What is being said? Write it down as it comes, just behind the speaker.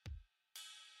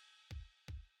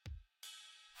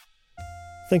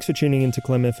Thanks for tuning in to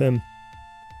Clem FM.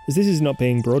 As this is not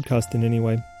being broadcast in any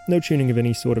way, no tuning of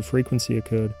any sort of frequency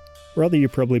occurred. Rather, you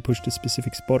probably pushed a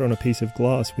specific spot on a piece of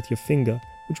glass with your finger,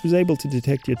 which was able to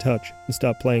detect your touch and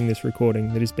start playing this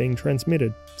recording that is being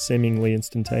transmitted, seemingly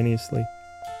instantaneously.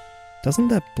 Doesn't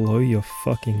that blow your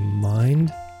fucking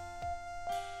mind?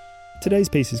 Today's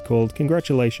piece is called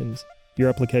Congratulations, your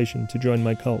application to join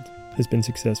my cult has been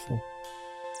successful.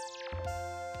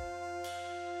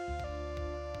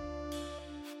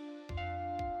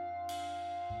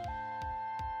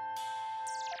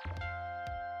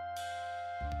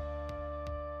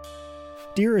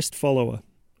 Dearest follower,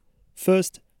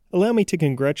 first, allow me to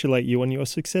congratulate you on your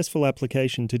successful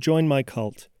application to join my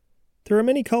cult. There are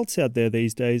many cults out there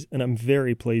these days, and I'm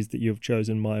very pleased that you have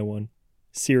chosen my one.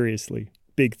 Seriously,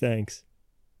 big thanks.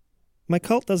 My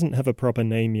cult doesn't have a proper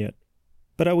name yet,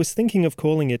 but I was thinking of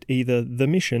calling it either The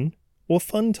Mission or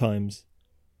Fun Times.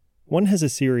 One has a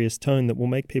serious tone that will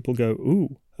make people go,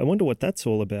 ooh, I wonder what that's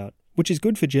all about, which is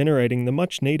good for generating the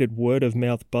much-needed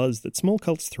word-of-mouth buzz that small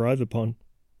cults thrive upon.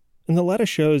 And the latter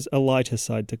shows a lighter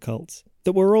side to cults,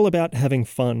 that we're all about having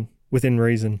fun, within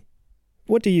reason.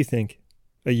 What do you think?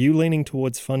 Are you leaning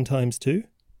towards fun times too?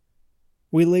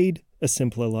 We lead a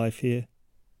simpler life here.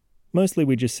 Mostly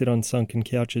we just sit on sunken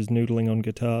couches noodling on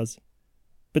guitars.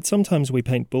 But sometimes we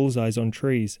paint bullseyes on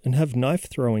trees and have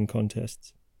knife-throwing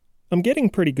contests. I'm getting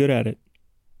pretty good at it.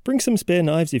 Bring some spare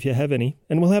knives if you have any,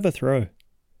 and we'll have a throw.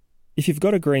 If you've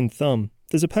got a green thumb,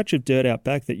 there's a patch of dirt out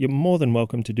back that you're more than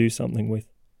welcome to do something with.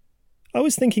 I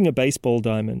was thinking a baseball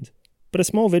diamond, but a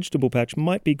small vegetable patch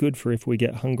might be good for if we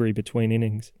get hungry between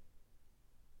innings.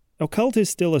 Our cult is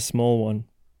still a small one.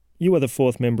 You are the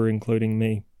fourth member including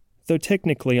me, though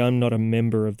technically I'm not a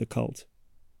member of the cult.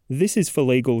 This is for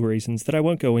legal reasons that I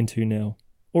won't go into now,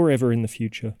 or ever in the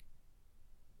future.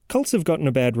 Cults have gotten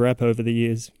a bad rap over the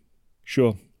years.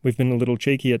 Sure, we've been a little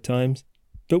cheeky at times,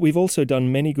 but we've also done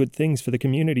many good things for the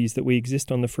communities that we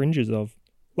exist on the fringes of,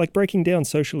 like breaking down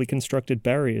socially constructed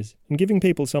barriers and giving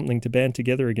people something to band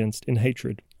together against in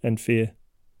hatred and fear.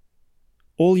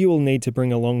 All you will need to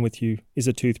bring along with you is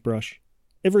a toothbrush.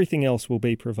 Everything else will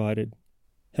be provided.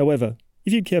 However,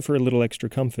 if you'd care for a little extra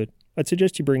comfort, I'd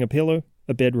suggest you bring a pillow,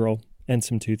 a bedroll, and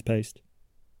some toothpaste.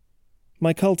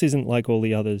 My cult isn't like all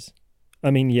the others.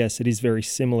 I mean, yes, it is very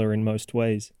similar in most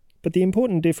ways, but the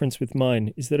important difference with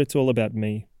mine is that it's all about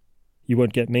me. You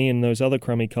won't get me in those other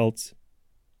crummy cults.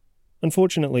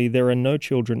 Unfortunately, there are no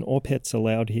children or pets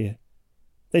allowed here.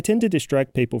 They tend to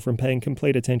distract people from paying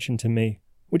complete attention to me,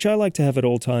 which I like to have at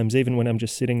all times, even when I'm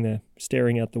just sitting there,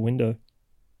 staring out the window.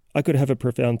 I could have a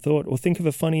profound thought or think of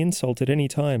a funny insult at any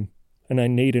time, and I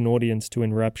need an audience to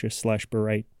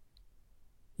enrapture/berate.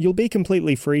 You'll be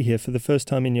completely free here for the first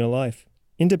time in your life,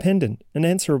 independent and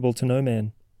answerable to no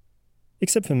man.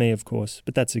 Except for me, of course,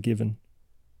 but that's a given.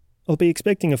 I'll be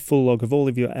expecting a full log of all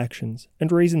of your actions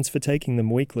and reasons for taking them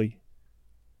weekly.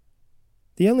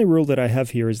 The only rule that I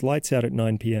have here is lights out at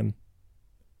 9 p.m.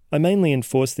 I mainly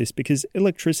enforce this because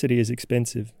electricity is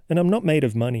expensive, and I'm not made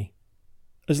of money.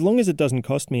 As long as it doesn't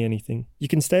cost me anything, you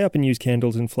can stay up and use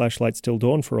candles and flashlights till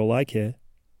dawn for all I care.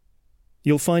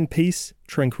 You'll find peace,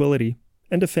 tranquility,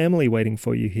 and a family waiting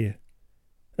for you here.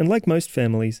 And like most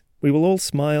families, we will all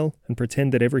smile and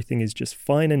pretend that everything is just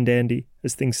fine and dandy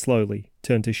as things slowly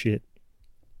turn to shit.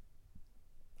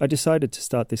 I decided to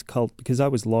start this cult because I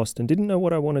was lost and didn't know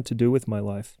what I wanted to do with my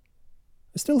life.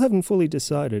 I still haven't fully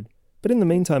decided, but in the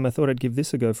meantime I thought I'd give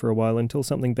this a go for a while until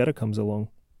something better comes along.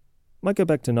 Might go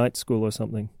back to night school or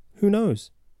something. Who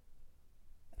knows?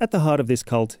 At the heart of this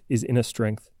cult is inner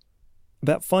strength.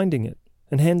 About finding it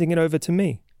and handing it over to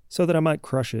me so that I might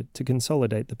crush it to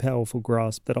consolidate the powerful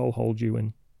grasp that I'll hold you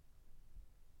in.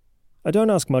 I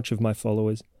don't ask much of my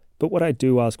followers, but what I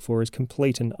do ask for is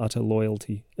complete and utter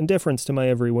loyalty and deference to my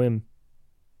every whim.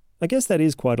 I guess that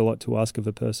is quite a lot to ask of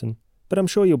a person, but I'm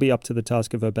sure you'll be up to the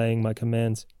task of obeying my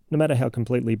commands, no matter how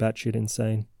completely batshit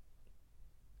insane.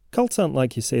 Cults aren't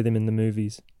like you see them in the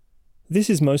movies.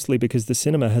 This is mostly because the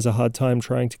cinema has a hard time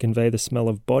trying to convey the smell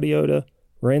of body odor,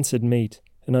 rancid meat,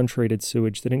 and untreated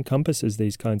sewage that encompasses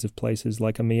these kinds of places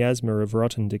like a miasma of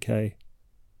rotten decay.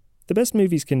 The best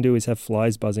movies can do is have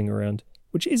flies buzzing around,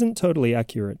 which isn't totally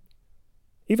accurate.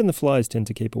 Even the flies tend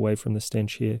to keep away from the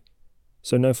stench here.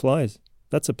 So no flies.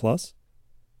 That's a plus.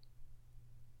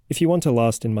 If you want to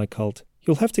last in my cult,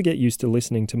 you'll have to get used to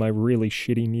listening to my really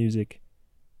shitty music.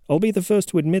 I'll be the first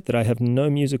to admit that I have no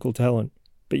musical talent,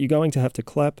 but you're going to have to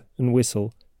clap and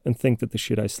whistle and think that the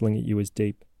shit I sling at you is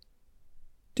deep.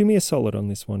 Do me a solid on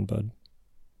this one, bud.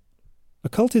 A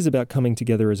cult is about coming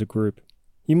together as a group.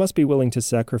 You must be willing to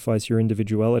sacrifice your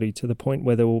individuality to the point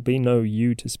where there will be no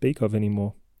you to speak of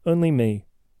anymore. Only me.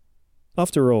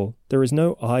 After all, there is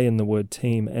no I in the word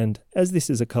team, and as this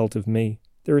is a cult of me,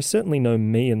 there is certainly no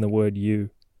me in the word you.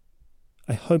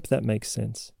 I hope that makes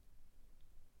sense.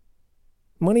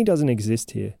 Money doesn't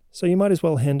exist here, so you might as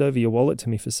well hand over your wallet to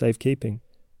me for safekeeping.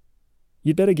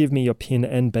 You'd better give me your PIN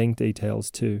and bank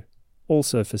details too,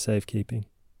 also for safekeeping.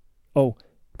 Oh,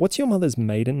 what's your mother's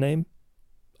maiden name?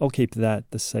 I'll keep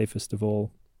that the safest of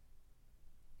all.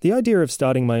 The idea of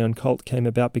starting my own cult came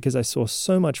about because I saw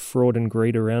so much fraud and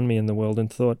greed around me in the world and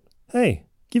thought, hey,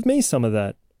 give me some of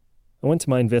that. I went to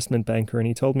my investment banker and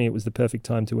he told me it was the perfect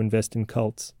time to invest in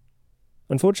cults.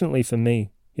 Unfortunately for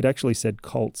me, he'd actually said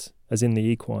cults, as in the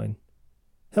equine.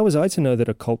 How was I to know that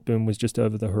a cult boom was just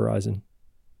over the horizon?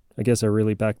 I guess I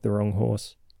really backed the wrong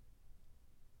horse.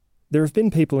 There have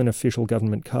been people in official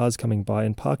government cars coming by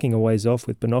and parking a ways off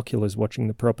with binoculars watching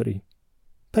the property.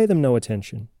 Pay them no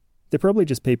attention. They're probably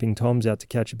just peeping toms out to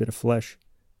catch a bit of flesh.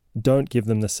 Don't give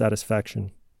them the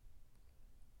satisfaction.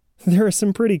 There are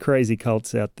some pretty crazy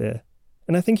cults out there,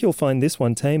 and I think you'll find this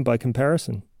one tame by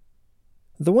comparison.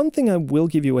 The one thing I will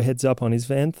give you a heads up on is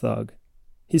Vanthug.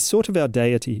 He's sort of our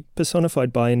deity,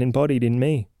 personified by and embodied in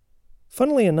me.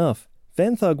 Funnily enough,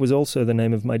 Vanthug was also the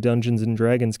name of my Dungeons &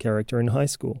 Dragons character in high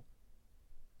school.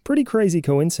 Pretty crazy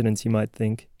coincidence, you might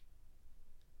think.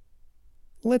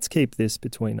 Let's keep this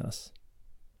between us.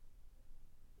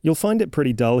 You'll find it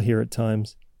pretty dull here at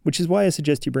times, which is why I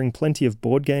suggest you bring plenty of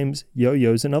board games,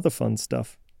 yo-yos and other fun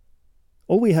stuff.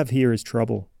 All we have here is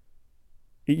trouble.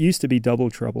 It used to be double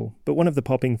trouble, but one of the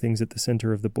popping things at the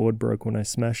center of the board broke when I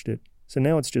smashed it, so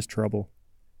now it's just trouble.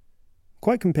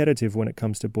 Quite competitive when it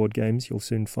comes to board games, you'll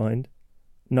soon find.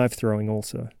 Knife throwing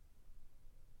also.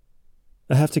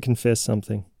 I have to confess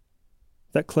something.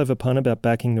 That clever pun about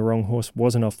backing the wrong horse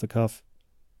wasn't off the cuff.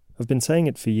 I've been saying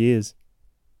it for years.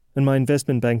 And my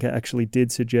investment banker actually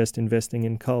did suggest investing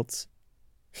in cults.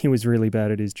 He was really bad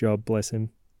at his job, bless him,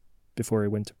 before he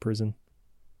went to prison.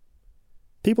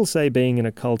 People say being in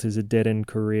a cult is a dead-end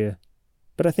career,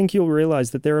 but I think you'll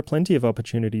realize that there are plenty of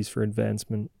opportunities for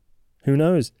advancement. Who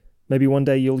knows, maybe one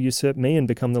day you'll usurp me and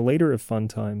become the leader of Fun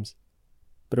Times.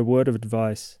 But a word of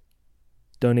advice,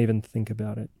 don't even think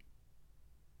about it.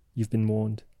 You've been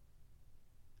warned.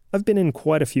 I've been in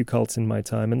quite a few cults in my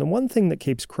time, and the one thing that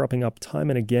keeps cropping up time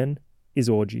and again is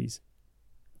orgies.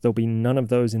 There'll be none of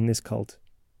those in this cult.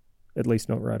 At least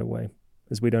not right away,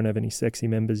 as we don't have any sexy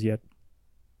members yet.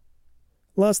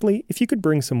 Lastly, if you could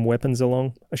bring some weapons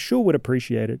along, I sure would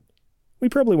appreciate it. We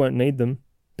probably won't need them,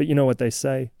 but you know what they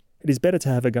say. It is better to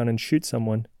have a gun and shoot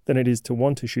someone than it is to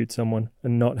want to shoot someone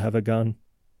and not have a gun.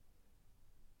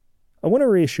 I want to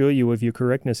reassure you of your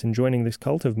correctness in joining this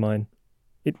cult of mine.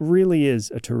 It really is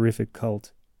a terrific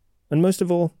cult. And most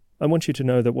of all, I want you to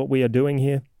know that what we are doing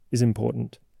here is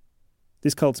important.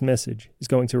 This cult's message is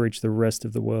going to reach the rest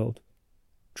of the world.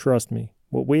 Trust me,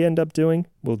 what we end up doing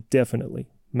will definitely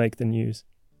make the news.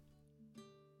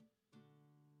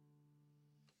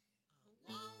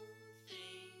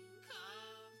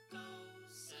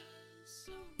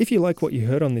 If you like what you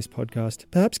heard on this podcast,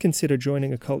 perhaps consider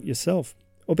joining a cult yourself,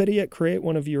 or better yet, create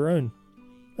one of your own.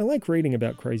 I like reading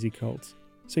about crazy cults,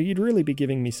 so you'd really be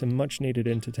giving me some much-needed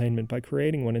entertainment by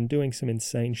creating one and doing some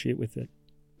insane shit with it.